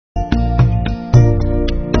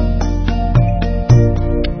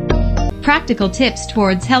Practical tips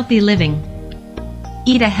towards healthy living.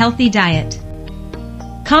 Eat a healthy diet.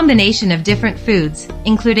 Combination of different foods,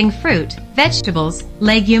 including fruit, vegetables,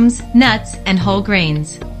 legumes, nuts, and whole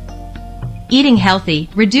grains. Eating healthy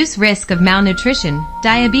reduce risk of malnutrition,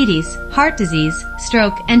 diabetes, heart disease,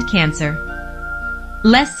 stroke, and cancer.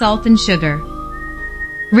 Less salt and sugar.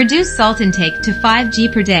 Reduce salt intake to 5 g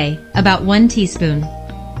per day, about 1 teaspoon.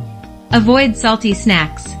 Avoid salty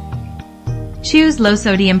snacks. Choose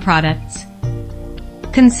low-sodium products.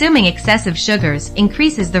 Consuming excessive sugars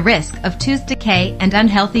increases the risk of tooth decay and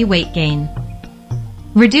unhealthy weight gain.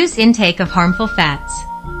 Reduce intake of harmful fats.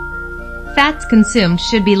 Fats consumed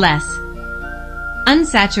should be less.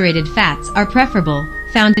 Unsaturated fats are preferable,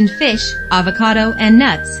 found in fish, avocado, and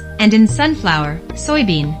nuts, and in sunflower,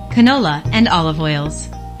 soybean, canola, and olive oils.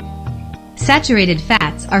 Saturated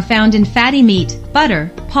fats are found in fatty meat,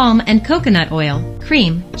 butter, palm and coconut oil,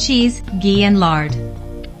 cream, cheese, ghee, and lard.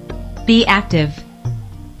 Be active.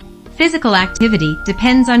 Physical activity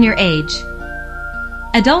depends on your age.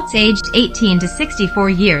 Adults aged 18 to 64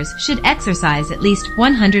 years should exercise at least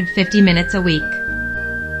 150 minutes a week.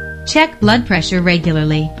 Check blood pressure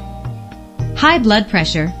regularly. High blood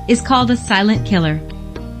pressure is called a silent killer.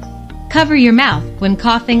 Cover your mouth when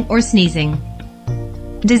coughing or sneezing.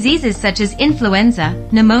 Diseases such as influenza,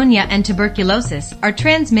 pneumonia, and tuberculosis are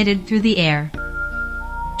transmitted through the air.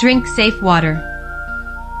 Drink safe water.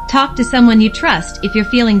 Talk to someone you trust if you're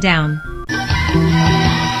feeling down.